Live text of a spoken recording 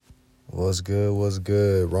What's good? What's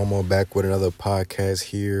good? Romo back with another podcast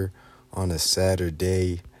here on a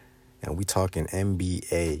Saturday, and we talking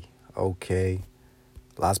NBA. Okay,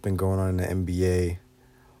 lots been going on in the NBA.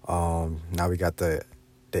 Now we got the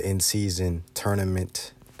in-season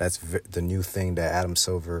tournament. That's the new thing that Adam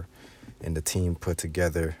Silver and the team put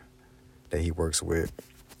together that he works with.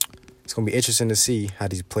 It's gonna be interesting to see how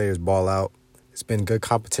these players ball out. It's been good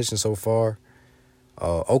competition so far.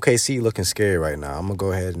 OKC looking scary right now. I'm gonna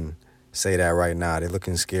go ahead and say that right now. They're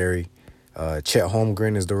looking scary. Chet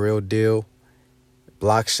Holmgren is the real deal.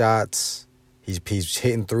 Block shots. He's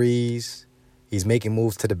hitting threes. He's making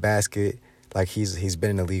moves to the basket. Like he's been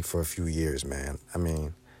in the league for a few years, man. I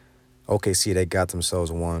mean, OKC, they got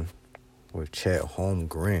themselves one with Chet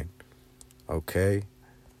Holmgren. Okay.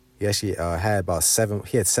 He actually had about 7.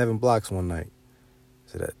 He had 7 blocks one night.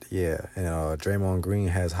 So that, yeah. And Draymond Green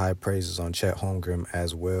has high praises on Chet Holmgren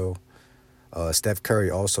as well. Steph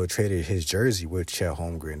Curry also traded his jersey with Chet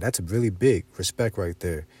Holmgren. That's really big respect right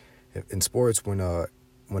there. In sports, when an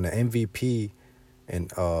MVP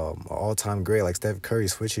and an all-time great like Steph Curry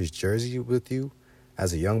switches jersey with you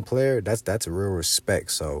as a young player, that's a real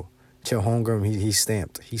respect. So Chet Holmgren, he's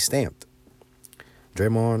stamped. He's stamped.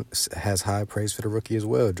 Draymond has high praise for the rookie as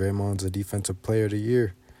well. Draymond's a defensive player of the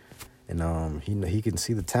year, and he can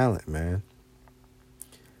see the talent, man.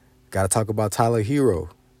 Got to talk about Tyler Hero.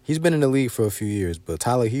 He's been in the league for a few years, but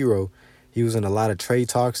Tyler Hero, he was in a lot of trade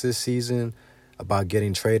talks this season about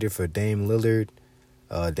getting traded for Dame Lillard.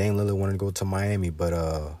 Dame Lillard wanted to go to Miami,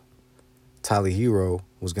 but Tyler Hero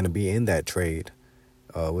was going to be in that trade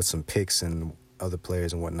with some picks and other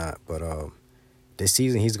players and whatnot. But this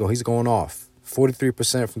season, he's going off.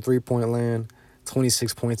 43% from three-point land,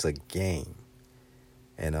 26 points a game.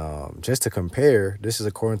 And just to compare, this is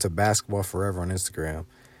according to Basketball Forever on Instagram.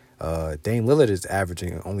 Dame Lillard is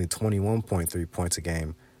averaging only 21.3 points a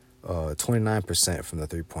game, 29% from the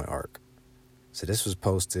three-point arc. So this was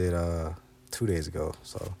posted 2 days ago.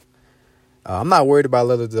 So I'm not worried about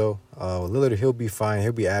Lillard, though. Lillard, he'll be fine.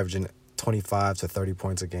 He'll be averaging 25 to 30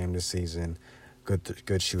 points a game this season.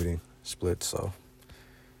 Good shooting split. So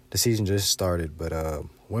the season just started. But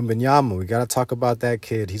Wemby, we got to talk about that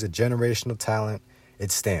kid. He's a generational talent.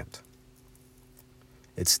 It's stamped.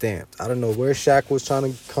 It's stamped. I don't know where Shaq was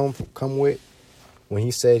trying to come with when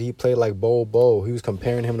he said he played like Bo. He was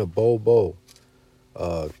comparing him to Bo. Bo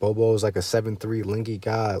is like a 7'3" lanky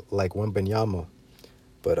guy like Wembanyama.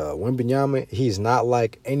 But Wembanyama, he's not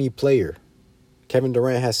like any player. Kevin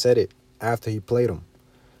Durant has said it after he played him.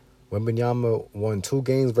 Wembanyama won 2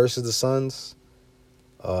 games versus the Suns.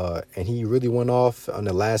 And he really went off on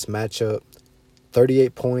the last matchup.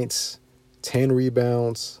 38 points, 10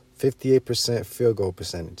 rebounds, 58% field goal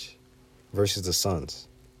percentage versus the Suns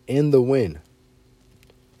in the win.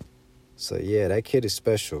 So, yeah, that kid is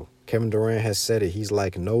special. Kevin Durant has said it. He's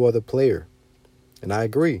like no other player. And I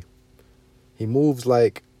agree. He moves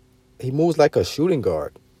like a shooting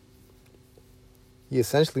guard. He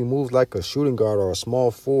essentially moves like a shooting guard or a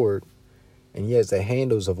small forward. And he has the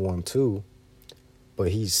handles of one, too.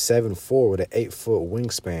 But he's 7'4" with an 8-foot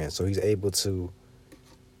wingspan. So he's able to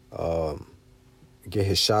get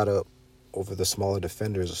his shot up over the smaller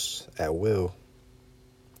defenders at will.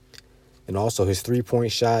 And also his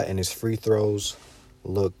three-point shot and his free throws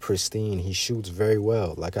look pristine. He shoots very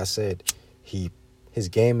well. Like I said, his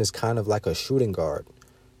game is kind of like a shooting guard,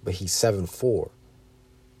 but he's 7'4".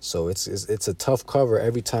 So it's a tough cover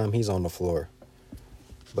every time he's on the floor.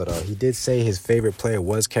 But he did say his favorite player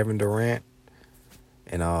was Kevin Durant.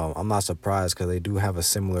 And I'm not surprised because they do have a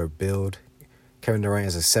similar build. Kevin Durant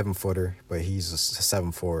is a 7-footer, but he's a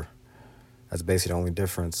 7'4". That's basically the only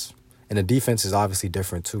difference. And the defense is obviously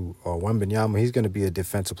different, too. Wembanyama, he's going to be a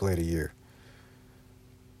defensive player of the year.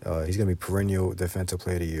 He's going to be perennial defensive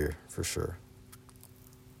player of the year, for sure.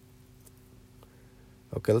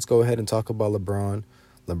 Okay, let's go ahead and talk about LeBron.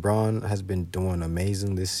 LeBron has been doing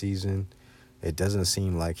amazing this season. It doesn't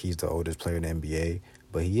seem like he's the oldest player in the NBA,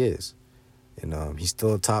 but he is. And he's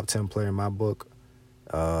still a top 10 player in my book.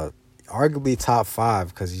 Arguably top 5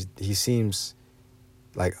 because he seems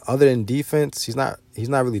like, other than defense, he's not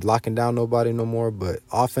really locking down nobody no more. But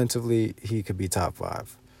offensively, he could be top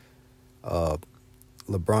 5.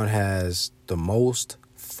 LeBron has the most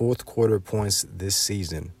fourth quarter points this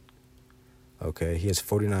season. Okay, he has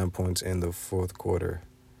 49 points in the fourth quarter.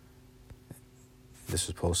 This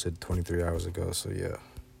was posted 23 hours ago, so yeah.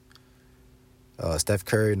 Steph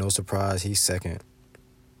Curry, no surprise, he's second.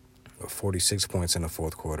 46 points in the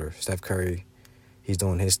fourth quarter. Steph Curry, he's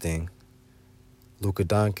doing his thing. Luka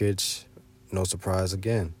Doncic, no surprise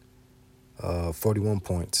again. 41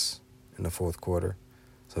 points in the fourth quarter.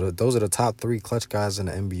 So those are the top 3 clutch guys in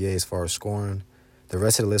the NBA as far as scoring. The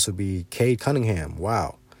rest of the list would be Cade Cunningham.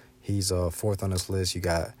 Wow. He's 4th on this list. You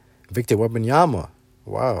got Victor Wembanyama.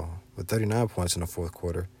 Wow. With 39 points in the 4th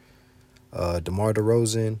quarter. DeMar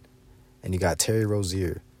DeRozan. And you got Terry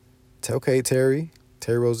Rozier. Okay, Terry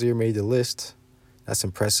Rozier made the list. That's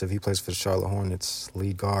impressive. He plays for the Charlotte Hornets,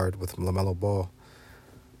 lead guard with LaMelo Ball.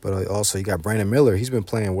 But also you got Brandon Miller. He's been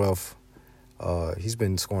playing well. He's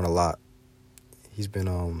been scoring a lot. He's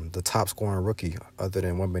been the top scoring rookie other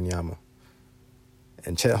than Wembanyama.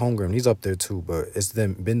 And Chet Holmgren, he's up there too. But it's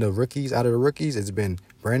been the rookies. Out of the rookies, it's been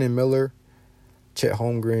Brandon Miller, Chet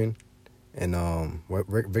Holmgren, and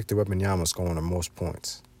Victor Wembanyama scoring the most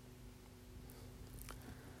points.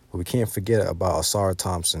 But we can't forget about Asar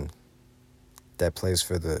Thompson that plays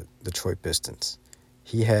for the Detroit Pistons.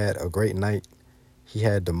 He had a great night. He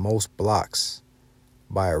had the most blocks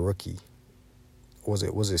by a rookie. Was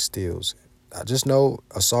it steals? I just know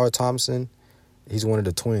Asar Thompson, he's one of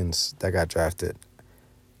the twins that got drafted.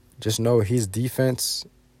 Just know his defense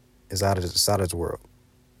is out of this world.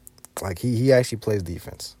 Like, he actually plays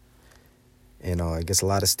defense. And he gets a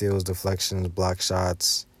lot of steals, deflections, block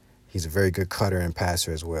shots. He's a very good cutter and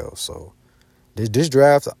passer as well. So this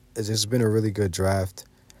draft has been a really good draft.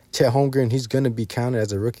 Chet Holmgren, he's going to be counted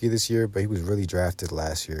as a rookie this year, but he was really drafted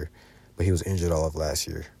last year. But he was injured all of last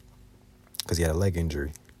year because he had a leg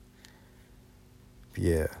injury. But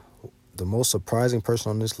yeah, the most surprising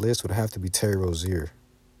person on this list would have to be Terry Rozier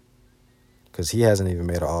because he hasn't even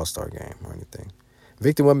made an All-Star game or anything.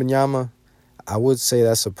 Victor Wembanyama, I would say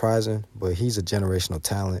that's surprising, but he's a generational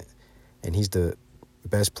talent, and he's the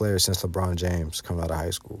best player since LeBron James coming out of high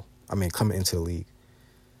school. Coming into the league.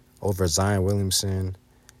 Over Zion Williamson,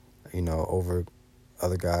 over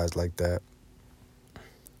other guys like that.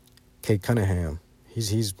 Cade Cunningham,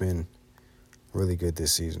 he's been really good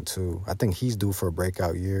this season too. I think he's due for a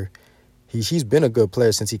breakout year. He's been a good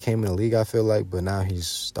player since he came in the league, I feel like, but now he's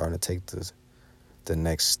starting to take the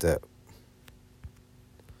next step.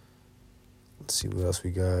 Let's see what else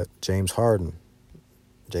we got. James Harden.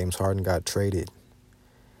 James Harden got traded,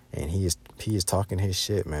 and he is talking his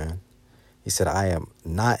shit, man. He said, I am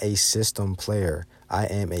not a system player. I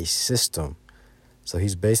am a system. So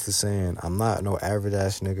he's basically saying, I'm not no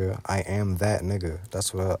average-ass nigga. I am that nigga.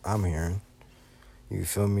 That's what I'm hearing. You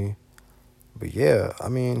feel me? But yeah,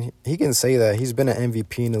 he can say that. He's been an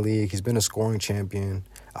MVP in the league. He's been a scoring champion,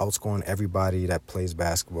 outscoring everybody that plays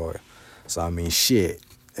basketball. So, shit.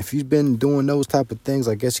 If you've been doing those type of things,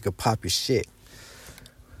 I guess you could pop your shit.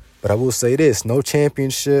 But I will say this, no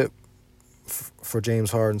championship for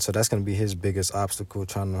James Harden, so that's going to be his biggest obstacle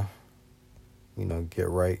trying to, get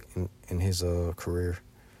right in his career.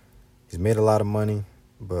 He's made a lot of money,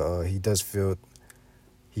 but he does feel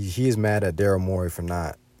he is mad at Daryl Morey for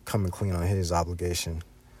not coming clean on his obligation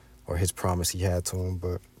or his promise he had to him.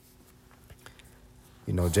 But,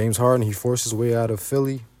 James Harden, he forced his way out of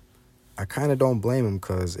Philly. I kind of don't blame him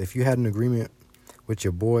because if you had an agreement with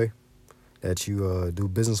your boy that you do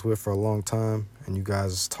business with for a long time and you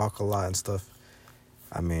guys talk a lot and stuff,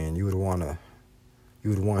 you would want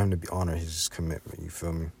him to be honor his commitment. You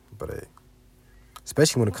feel me? But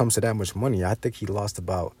especially when it comes to that much money, I think he lost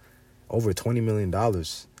about over $20 million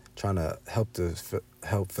trying to help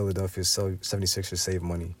Philadelphia 76ers save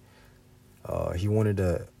money. He wanted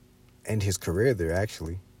to end his career there.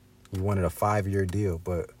 Actually, he wanted a 5-year deal,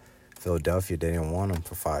 but Philadelphia, they didn't want him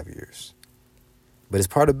for 5 years. But it's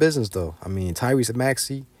part of business, though. Tyrese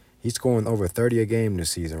Maxey, he's scoring over 30 a game this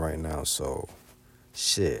season right now. So,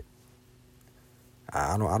 shit.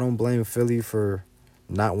 I don't blame Philly for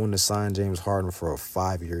not wanting to sign James Harden for a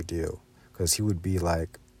 5-year deal because he would be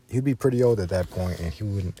pretty old at that point, and he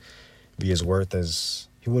wouldn't be worth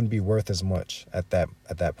as much at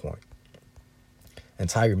that point. And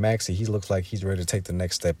Tyrese Maxey, he looks like he's ready to take the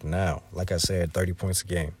next step now. Like I said, 30 points a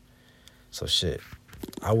game. So shit,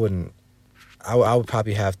 I would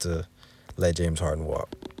probably have to let James Harden walk.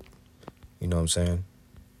 You know what I'm saying?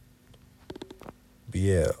 But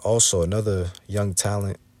yeah, also another young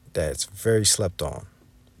talent that's very slept on,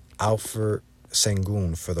 Alfred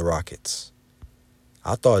Sengun for the Rockets.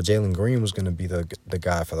 I thought Jalen Green was going to be the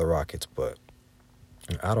guy for the Rockets, but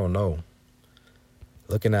I don't know.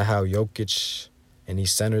 Looking at how Jokic and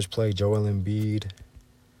these centers play, Joel Embiid,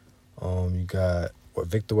 you got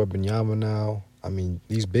Victor Wembanyama now.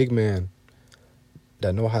 These big men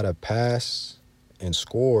that know how to pass and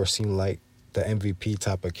score seem like the MVP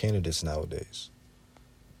type of candidates nowadays.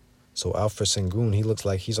 So Alfred Sengun, he looks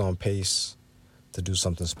like he's on pace to do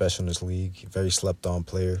something special in this league. Very slept-on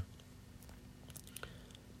player.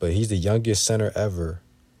 But he's the youngest center ever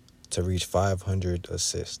to reach 500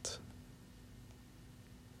 assists.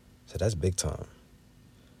 So that's big time.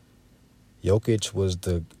 Jokic was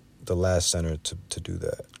the last center to do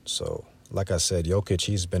that. So, like I said, Jokic,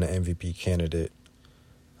 he's been an MVP candidate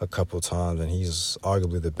a couple times, and he's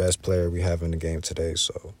arguably the best player we have in the game today.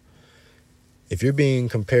 So, if you're being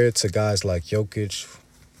compared to guys like Jokic,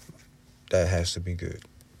 that has to be good.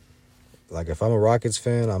 Like, if I'm a Rockets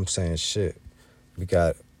fan, I'm saying, shit, we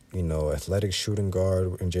got, athletic shooting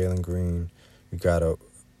guard in Jalen Green. We got a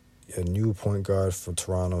new point guard for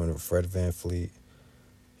Toronto and Fred VanVleet.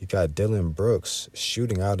 You got Dylan Brooks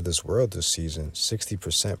shooting out of this world this season,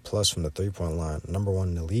 60% plus from the three-point line, number one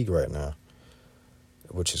in the league right now,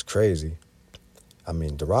 which is crazy. I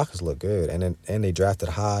mean, the Rockets look good, and they drafted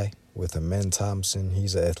high with Amen Thompson.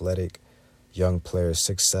 He's an athletic young player,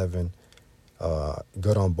 6'7",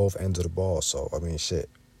 good on both ends of the ball. So I mean, shit,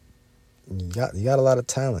 you got a lot of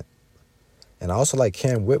talent, and I also like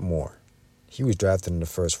Cam Whitmore. He was drafted in the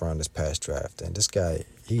first round this past draft, and this guy,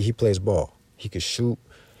 he plays ball. He could shoot.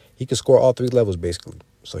 He could score all three levels, basically.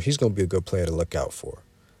 So he's going to be a good player to look out for.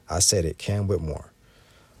 I said it, Cam Whitmore.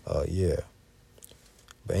 Yeah.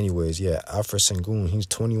 But anyways, yeah, Alfred Sengun, he's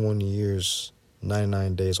 21 years,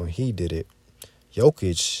 99 days when he did it.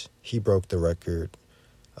 Jokic, he broke the record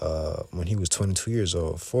when he was 22 years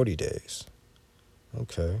old, 40 days.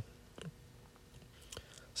 Okay.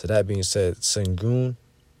 So that being said, Sengun,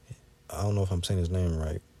 I don't know if I'm saying his name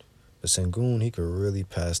right, but Sengun, he could really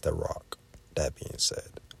pass the rock, that being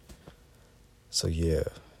said. So, yeah,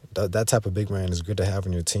 that type of big man is good to have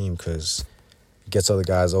on your team because it gets other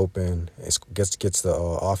guys open. It gets the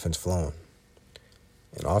offense flowing.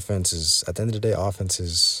 And offense is, at the end of the day, offense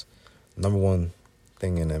is number one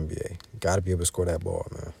thing in the NBA. Got to be able to score that ball,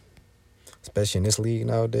 man. Especially in this league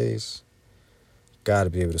nowadays, got to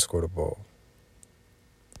be able to score the ball.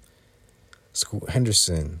 Scoot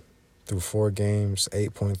Henderson, through 4 games,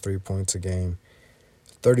 8.3 points a game,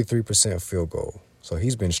 33% field goal. So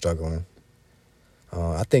he's been struggling.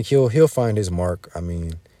 I think he'll find his mark. I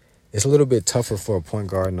mean, it's a little bit tougher for a point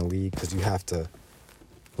guard in the league because you have to,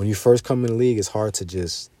 when you first come in the league, it's hard to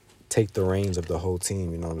just take the reins of the whole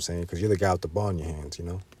team, you know what I'm saying? Because you're the guy with the ball in your hands, you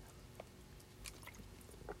know?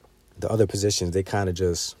 The other positions, they kind of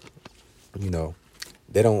just,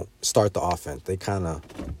 they don't start the offense. They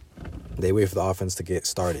wait for the offense to get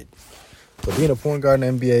started. So being a point guard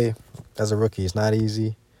in the NBA as a rookie is not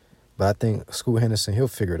easy. But I think Scoot Henderson, he'll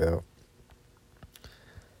figure it out.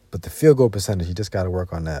 But the field goal percentage, you just got to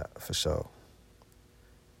work on that for sure.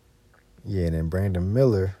 Yeah, and then Brandon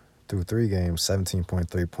Miller, through 3 games,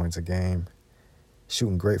 17.3 points a game.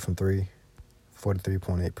 Shooting great from 3,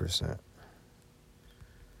 43.8%.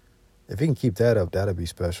 If he can keep that up, that'll be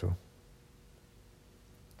special.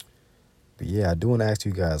 But yeah, I do want to ask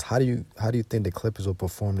you guys, how do you think the Clippers will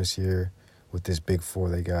perform this year with this big four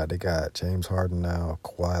they got? They got James Harden now,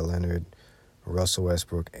 Kawhi Leonard, Russell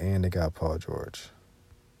Westbrook, and they got Paul George.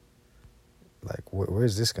 Like,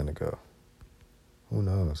 where's this going to go? Who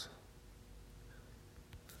knows?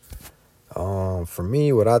 For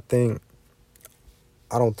me, what I think,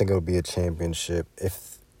 I don't think it'll be a championship.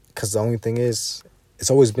 Because the only thing is,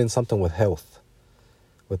 it's always been something with health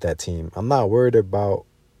with that team. I'm not worried about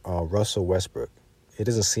Russell Westbrook. It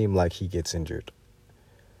doesn't seem like he gets injured.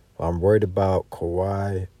 I'm worried about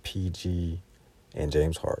Kawhi, PG, and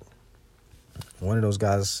James Harden. One of those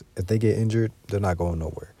guys, if they get injured, they're not going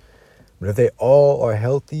nowhere. But if they all are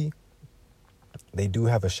healthy, they do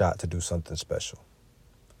have a shot to do something special.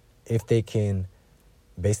 If they can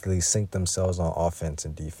basically sync themselves on offense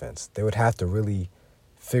and defense, they would have to really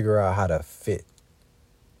figure out how to fit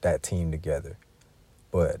that team together.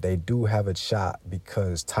 But they do have a shot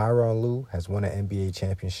because Tyronn Lue has won an NBA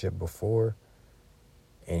championship before,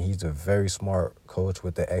 and he's a very smart coach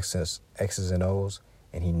with the X's and O's,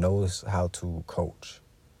 and he knows how to coach.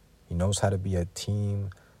 He knows how to be a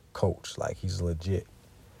team coach. Like, he's legit.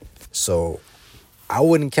 So I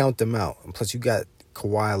wouldn't count them out. And plus, you got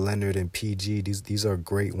Kawhi Leonard and PG. These are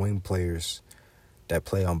great wing players that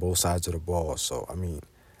play on both sides of the ball. So, I mean,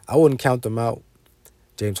 I wouldn't count them out.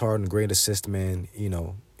 James Harden, great assist man,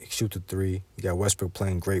 shoot the 3. You got Westbrook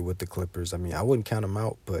playing great with the Clippers. I mean, I wouldn't count them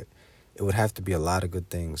out, but it would have to be a lot of good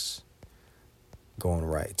things going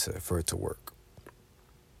right for it to work.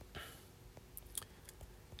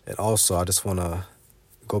 And also, I just want to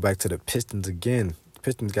go back to the Pistons again. The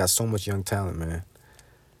Pistons got so much young talent, man.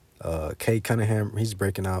 Kay Cunningham, he's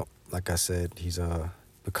breaking out. Like I said, he's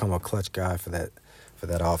become a clutch guy for that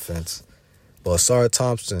offense. But Asar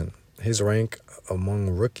Thompson, his rank among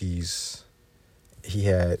rookies, he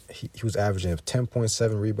was averaging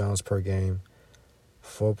 10.7 rebounds per game,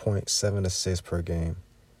 4.7 assists per game,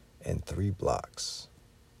 and 3 blocks.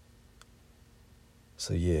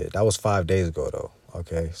 So, yeah, that was 5 days ago, though.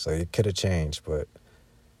 Okay, so it could have changed, but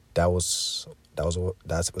that's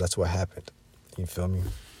what happened. You feel me?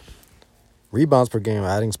 Rebounds per game,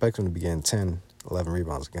 I didn't expect him to be getting 10, 11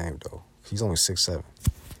 rebounds a game, though. He's only 6'7".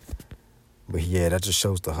 But, yeah, that just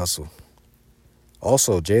shows the hustle.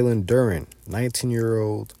 Also, Jalen Duren,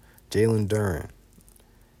 19-year-old Jalen Duren.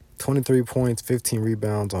 23 points, 15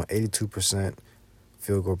 rebounds on 82%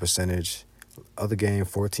 field goal percentage. Other game,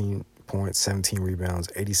 14 points, 17 rebounds,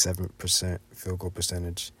 87% field goal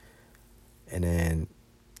percentage. And then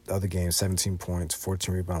the other game, 17 points,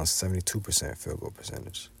 14 rebounds, 72% field goal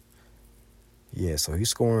percentage. Yeah, so he's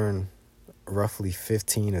scoring roughly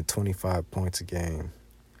 15 to 25 points a game.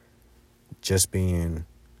 Just being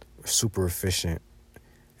super efficient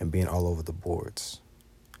and being all over the boards.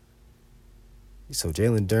 So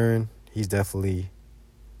Jalen Duren, he's definitely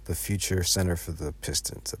the future center for the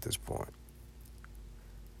Pistons at this point.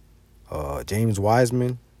 James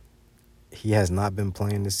Wiseman, he has not been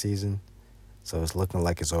playing this season, so it's looking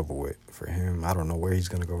like it's over with for him. I don't know where he's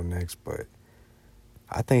going to go next, but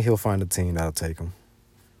I think he'll find a team that'll take him.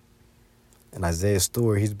 And Isaiah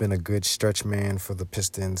Stewart, he's been a good stretch man for the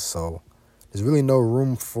Pistons, so there's really no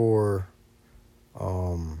room for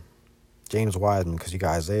James Wiseman because you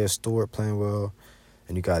got Isaiah Stewart playing well,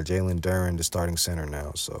 and you got Jalen Duren, the starting center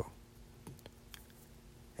now. So,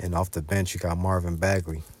 and off the bench, you got Marvin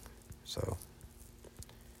Bagley. So,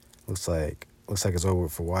 looks like it's over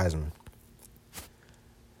for Wiseman.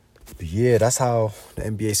 But yeah, that's how the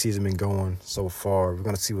NBA season been going so far. We're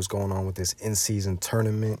gonna see what's going on with this in-season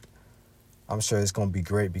tournament. I'm sure it's gonna be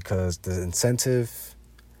great because the incentive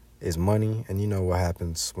is money, and you know what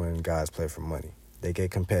happens when guys play for money. They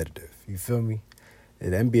get competitive. You feel me? The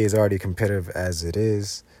NBA is already competitive as it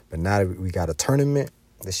is, but now that we got a tournament,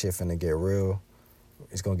 this shit finna get real.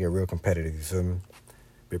 It's gonna get real competitive, you feel me?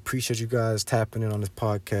 But appreciate you guys tapping in on this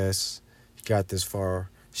podcast. You got this far,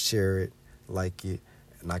 share it, like it,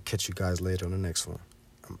 and I'll catch you guys later on the next one.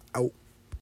 I'm out.